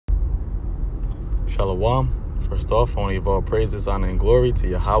Shalom. First off, only of all praises, honor, and glory to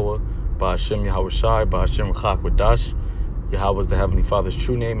Yahawah, Ba'ashem YAHAWASHI, Ba'ashem Chak. Yahawah is the Heavenly Father's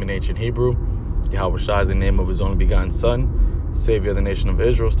true name in ancient Hebrew. YAHAWASHI is the name of his only begotten Son, Savior of the nation of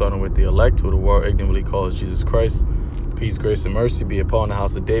Israel, starting with the elect, who the world ignorantly calls Jesus Christ. Peace, grace, and mercy be upon the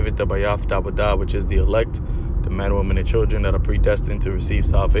house of David, the Bayath Dabadah, which is the elect, the men, women, and children that are predestined to receive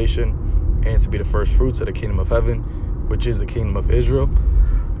salvation and to be the first fruits of the kingdom of heaven, which is the kingdom of Israel.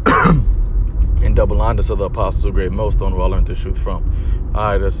 And double honor to the apostles of great millstone who I learned the truth from.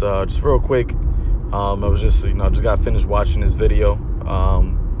 All right, that's just real quick. I was just just got finished watching this video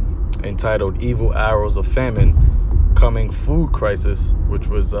entitled "Evil Arrows of Famine: Coming Food Crisis," which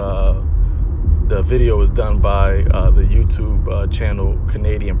was the video was done by the YouTube channel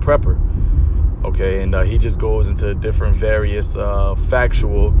Canadian Prepper. Okay, and he just goes into different various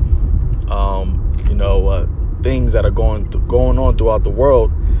factual things that are going on throughout the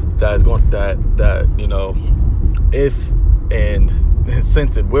world. If and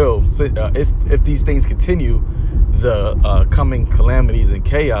since it will, if these things continue, the coming calamities and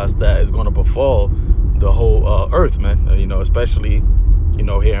chaos that is going to befall the whole earth, man. Especially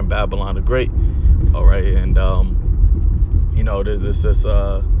here in Babylon the Great. All right, and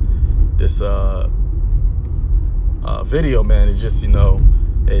this video, man, it just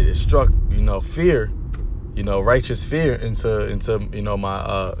it struck fear. Righteous fear into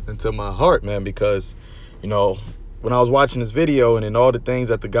my heart, man, because when I was watching this video and then all the things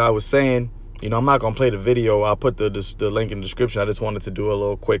that the guy was saying, I'm not gonna play the video. I'll put the link in the description. I just wanted to do a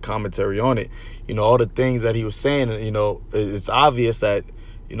little quick commentary on it. All the things that he was saying, it's obvious that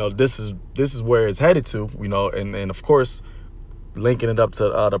this is where it's headed to, and of course linking it up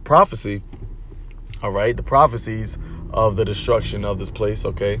to the prophecy. All right, the prophecies of the destruction of this place.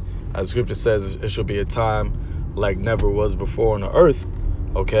 Okay, as scripture says, it shall be a time like never was before on the earth.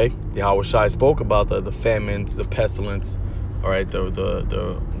 Okay, YAHAWASHI spoke about the famines, the pestilence, all right,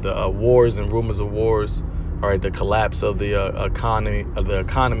 the wars and rumors of wars, all right, the collapse of the economy,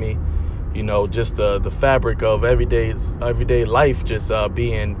 just the fabric of everyday life just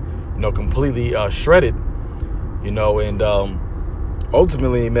being completely shredded, and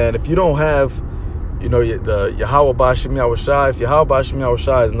ultimately, man, if you don't have the Yahawah Ba'ashem YAHAWASHI, if Yahawah Ba'ashem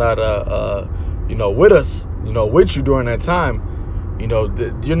YAHAWASHI is not with us, with you during that time,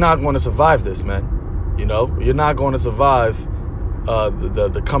 you're not going to survive this, man. You're not going to survive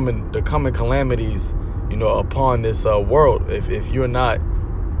the coming calamities, upon this world if you're not,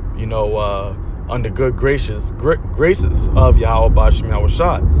 under good graces of Yahawah Ba'ashem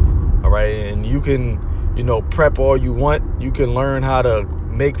YAHAWASHI. All right, and you can, prep all you want. You can learn how to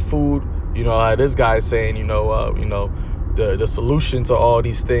make food. This guy is saying, the solution to all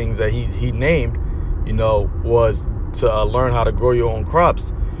these things that he named, was to learn how to grow your own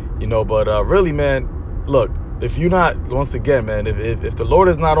crops, but really, man, look, if you're not, once again, man, if the Lord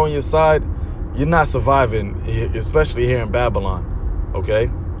is not on your side, you're not surviving, especially here in Babylon. Okay,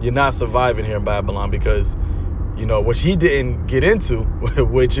 you're not surviving here in Babylon because, which he didn't get into,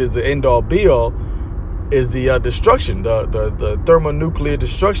 which is the end all be all, is the destruction, the thermonuclear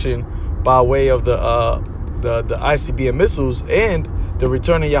destruction by way of the ICBM missiles and the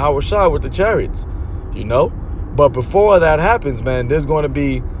return of YAHAWASHI with the chariots, But before that happens, man, there's going to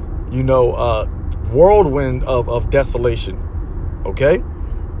be, whirlwind of desolation, okay?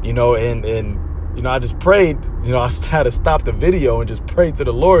 And I just prayed, I had to stop the video and just pray to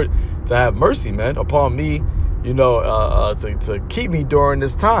the Lord to have mercy, man, upon me, to keep me during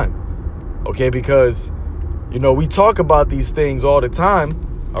this time, okay? Because, we talk about these things all the time,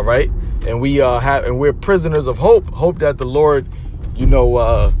 all right? And we're prisoners of hope that the Lord,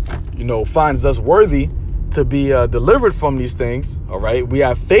 finds us worthy to be delivered from these things. All right, we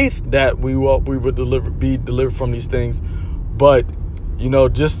have faith that we will be delivered from these things, but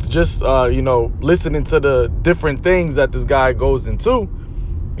just listening to the different things that this guy goes into,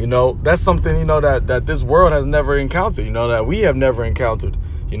 that's something that this world has never encountered. That we have never encountered.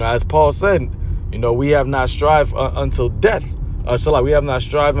 As Paul said, we have not strived until death. We have not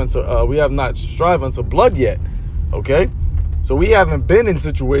strived until blood yet. Okay, so we haven't been in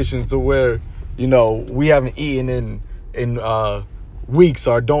situations to where we haven't eaten in weeks,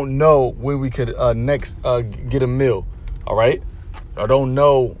 or don't know when we could next get a meal. All right, I don't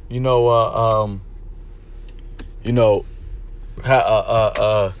know,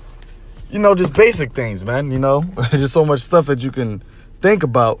 just basic things, man. Just so much stuff that you can think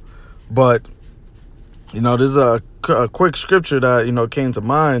about, but there's a quick scripture that came to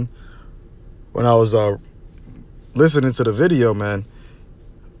mind when I was listening to the video, man.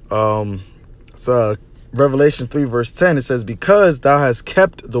 It's Revelation 3 verse 10, it says, because thou hast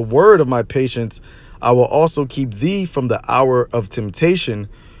kept the word of my patience, I will also keep thee from the hour of temptation,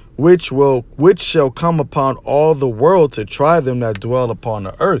 which shall come upon all the world to try them that dwell upon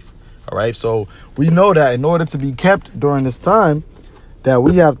the earth. All right. So we know that in order to be kept during this time, that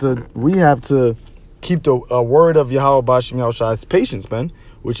we have to keep the word of Yahweh Bashim Yahawashi's patience, man,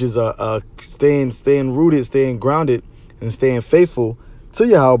 which is staying rooted, staying grounded, and staying faithful to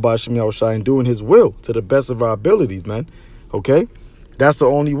Yahweh Bashim Yahawashi and doing his will to the best of our abilities, man. Okay? That's the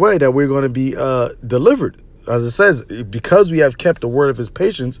only way that we're going to be delivered. As it says, because we have kept the word of his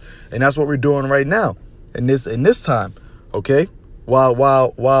patience, and that's what we're doing right now in this time. Okay?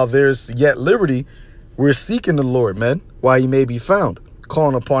 While there's yet liberty, we're seeking the Lord, man, while he may be found,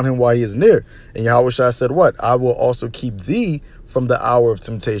 calling upon him while he is near. And Yahawashi said what? I will also keep thee from the hour of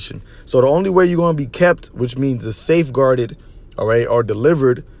temptation. So the only way you're going to be kept, which means is safeguarded, all right, or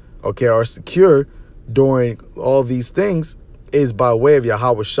delivered, okay, or secure during all these things, is by way of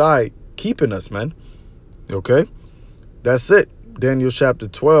Yahawashi keeping us, man. Okay? That's it. Daniel chapter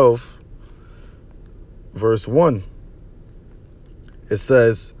 12, verse 1. It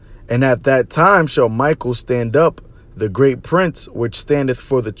says, and at that time shall Michael stand up, the great prince, which standeth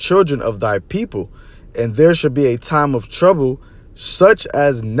for the children of thy people, and there shall be a time of trouble, such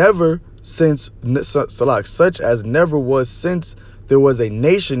as never was since there was a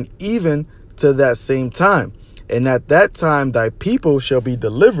nation, even to that same time. And at that time thy people shall be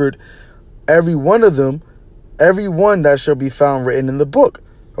delivered, every one of them, every one that shall be found written in the book.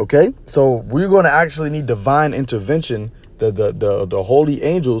 Okay, so we're going to actually need divine intervention, the holy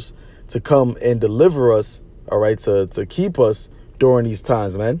angels, to come and deliver us, all right, to keep us during these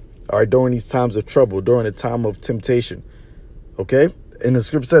times, man. All right, during these times of trouble, during the time of temptation. Okay, and the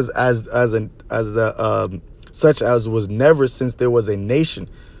scripture says, such as was never since there was a nation.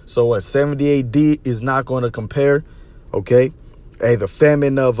 So 70 AD is not going to compare. Okay, hey, the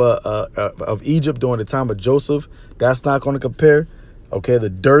famine of Egypt during the time of Joseph, that's not going to compare. Okay, the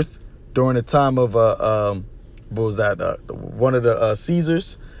dearth during the time of what was that? One of the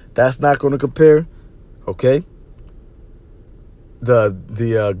Caesars, that's not going to compare. Okay,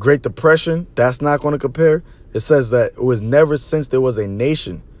 the Great Depression, that's not going to compare. It says that it was never since there was a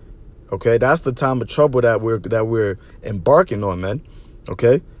nation. Okay, that's the time of trouble that we're embarking on, man.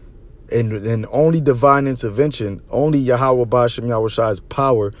 Okay, and only divine intervention, only Yahweh Bashim Yahawashi's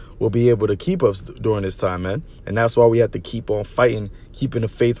power will be able to keep us during this time, man. And that's why we have to keep on fighting, keeping the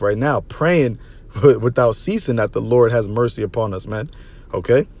faith right now, praying without ceasing that the Lord has mercy upon us, man.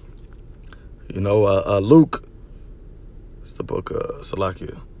 Okay, you know, Luke, it's the book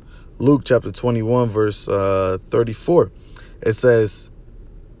Salakia. Luke chapter 21 verse 34. It says,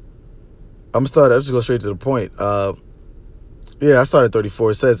 I'm just go straight to the point. Yeah, I started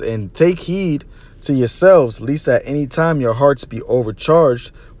 34. It says, and take heed to yourselves, lest at any time your hearts be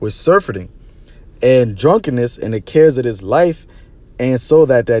overcharged with surfeiting and drunkenness and the cares of this life, and so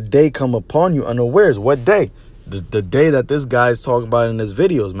that day come upon you unawares. What day? The day that this guy is talking about in his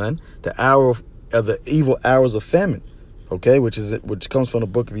videos, man. The hour of the evil hours of famine. Okay, which comes from the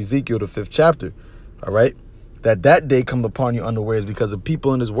book of Ezekiel, the 5th chapter. All right, that day come upon you unawares, because the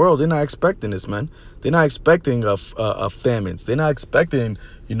people in this world, they're not expecting this, man. They're not expecting famines. They're not expecting,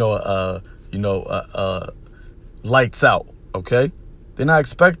 lights out. Okay, they're not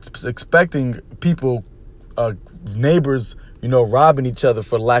expecting people, neighbors, robbing each other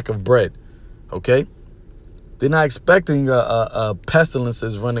for lack of bread. Okay, they're not expecting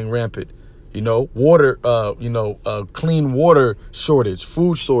pestilences running rampant. Water, clean water shortage,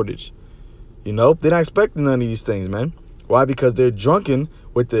 food shortage. They're not expecting none of these things, man. Why? Because they're drunken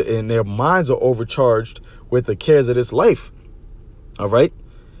and their minds are overcharged with the cares of this life. All right.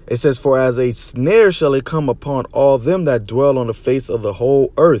 It says, for as a snare shall it come upon all them that dwell on the face of the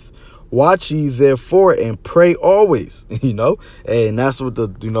whole earth. Watch ye therefore and pray always, and that's what the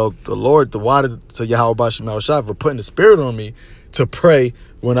Lord, the water to Yahweh Bashim Yahawashi for putting the spirit on me to pray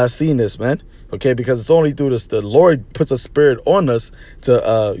when I seen this, man. Okay, because it's only through this, the Lord puts a spirit on us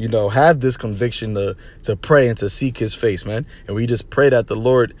to, have this conviction to pray and to seek his face, man. And we just pray that the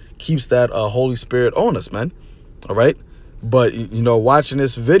Lord keeps that Holy Spirit on us, man. All right. But, watching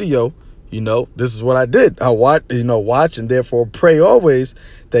this video, this is what I did. I watch and therefore pray always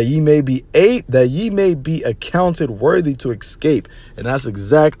that ye may be accounted worthy to escape. And that's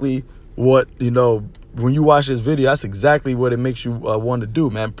exactly what, when you watch this video, that's exactly what it makes you want to do,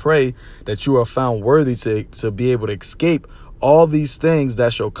 man. Pray that you are found worthy to be able to escape all these things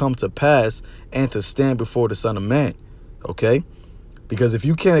that shall come to pass and to stand before the Son of Man. Okay, because if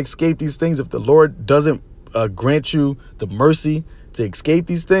you can't escape these things, if the Lord doesn't grant you the mercy to escape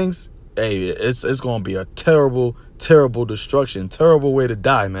these things, hey, it's going to be a terrible, terrible destruction, terrible way to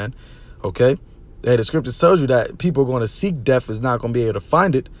die, man. Okay? Hey, the scripture tells you that people are going to seek death, is not going to be able to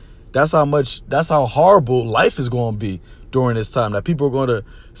find it. That's how horrible life is going to be during this time, that people are going to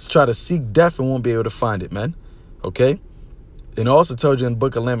try to seek death and won't be able to find it, man. Okay? And it also tells you in the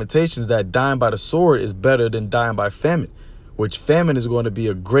book of Lamentations that dying by the sword is better than dying by famine, which famine is going to be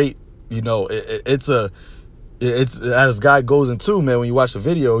a great, you know, it's as God goes into, man, when you watch the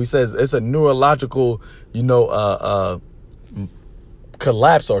video, he says it's a neurological, you know,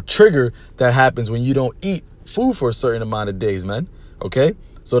 collapse or trigger that happens when you don't eat food for a certain amount of days, man. Okay?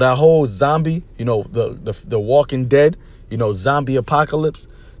 So that whole zombie, you know, the Walking Dead, you know, zombie apocalypse,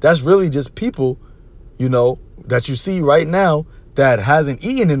 that's really just people, you know, that you see right now that hasn't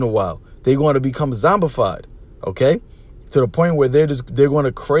eaten in a while. They're going to become zombified, okay? To the point where they're going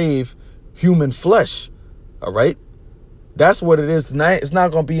to crave human flesh, all right? That's what it is tonight. It's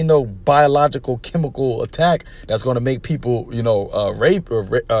not going to be no biological chemical attack that's going to make people, you know, rape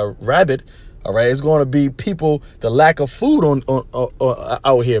or rabid, all right? It's going to be people, the lack of food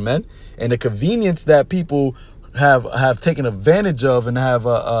out here, man, and the convenience that people have taken advantage of and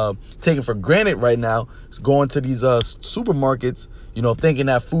have taken for granted right now, is going to these supermarkets, you know, thinking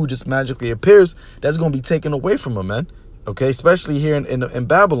that food just magically appears. That's going to be taken away from them, man. Okay, especially here in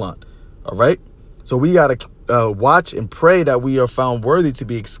Babylon. All right, so we got to watch and pray that we are found worthy to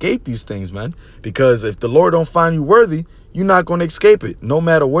be escape these things, man. Because if the Lord don't find you worthy, you're not going to escape it. No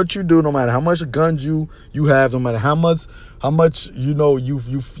matter what you do, no matter how much guns you have, no matter how much you know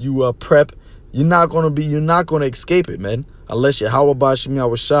you prep. You're not going to escape it, man, unless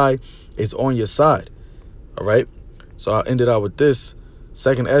YAHAWASHI is on your side. All right. So I'll end it out with this.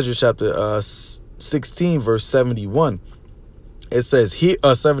 2nd Ezra chapter 16, verse 71. It says here,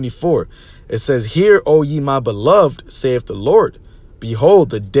 74. It says, "Hear, O ye my beloved, saith the Lord. Behold,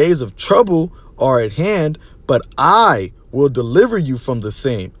 the days of trouble are at hand, but I will deliver you from the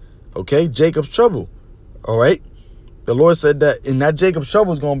same." Okay, Jacob's trouble. All right. The Lord said that, and that Jacob's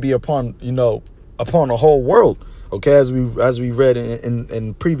trouble is going to be upon, you know, upon the whole world. Okay, as we read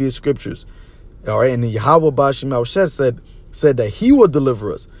in previous scriptures. All right, and the YAHAWASHI said that he will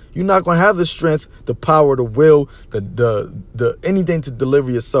deliver us. You're not going to have the strength, the power, the will, the anything to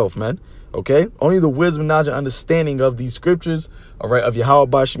deliver yourself, man. Okay, only the wisdom, knowledge, and understanding of these scriptures, all right, of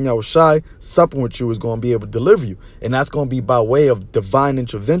YAHAWASHI, supping with you, is going to be able to deliver you, and that's going to be by way of divine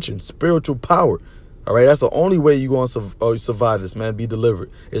intervention, spiritual power. All right, that's the only way you're going to survive this, man. Be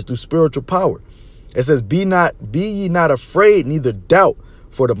delivered. It's through spiritual power. It says, be ye not afraid, neither doubt,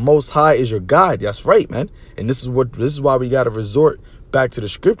 for the Most High is your guide. That's right, man. And this is why we got to resort back to the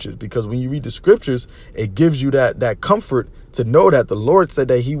scriptures, because when you read the scriptures, it gives you that comfort to know that the Lord said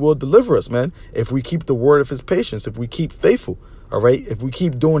that he will deliver us, man, if we keep the word of his patience, if we keep faithful. All right, if we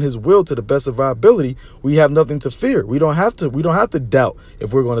keep doing his will to the best of our ability, we have nothing to fear. We don't have to doubt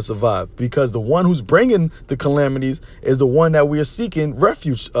if we're going to survive, because the one who's bringing the calamities is the one that we are seeking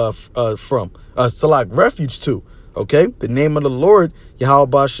refuge from, refuge to. Okay, the name of the Lord,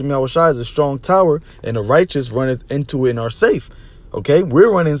 YAHAWASHI, is a strong tower, and the righteous runneth into it and are safe. Okay,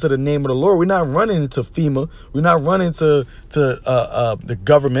 we're running into the name of the Lord. We're not running into FEMA. We're not running into the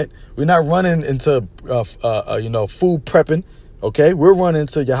government. We're not running into you know, food prepping. Okay, we're running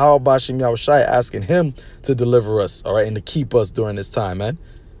to YAHAWASHI, asking him to deliver us, all right, and to keep us during this time, man.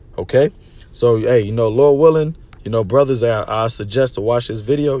 Okay, so, hey, you know, Lord willing, you know, brothers, I suggest to watch this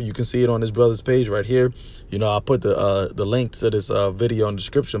video. You can see it on this brother's page right here. You know, I'll put the link to this video in the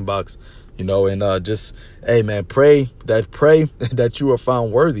description box, you know, and just, hey, man, pray that you are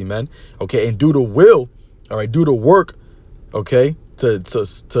found worthy, man. Okay, and do the will, all right, do the work, okay,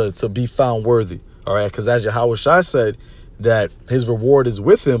 to be found worthy, all right, because as YAHAWASHI said, that his reward is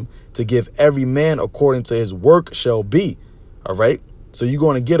with him to give every man according to his work shall be. All right. So you're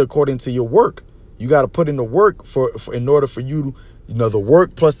going to get according to your work. You got to put in the work for in order for you, you know, the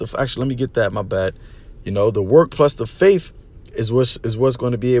work plus the, actually, let me get that. My bad. You know, the work plus the faith is what's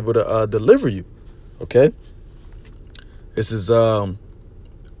going to be able to deliver you. OK, this is yeah,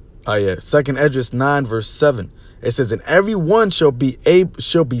 2nd Ezra 9, verse 7. It says, and everyone shall be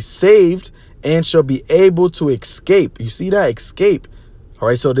saved and shall be able to escape. You see that? Escape. All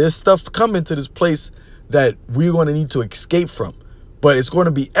right. So there's stuff coming to this place that we're going to need to escape from, but it's going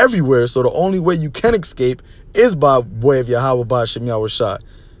to be everywhere. So the only way you can escape is by way of YAHAWASHI.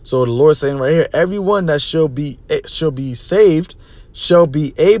 So the Lord saying right here, everyone that shall be saved shall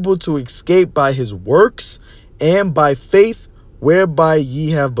be able to escape by his works and by faith whereby ye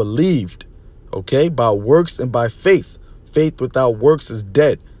have believed. Okay. By works and by faith. Faith without works is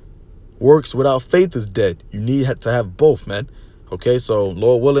dead. Works without faith is dead. You need to have both, man. Okay, so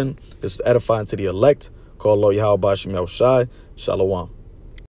Lord willing, it's edifying to the elect. Call Lord YAHAWASHI. Shalom.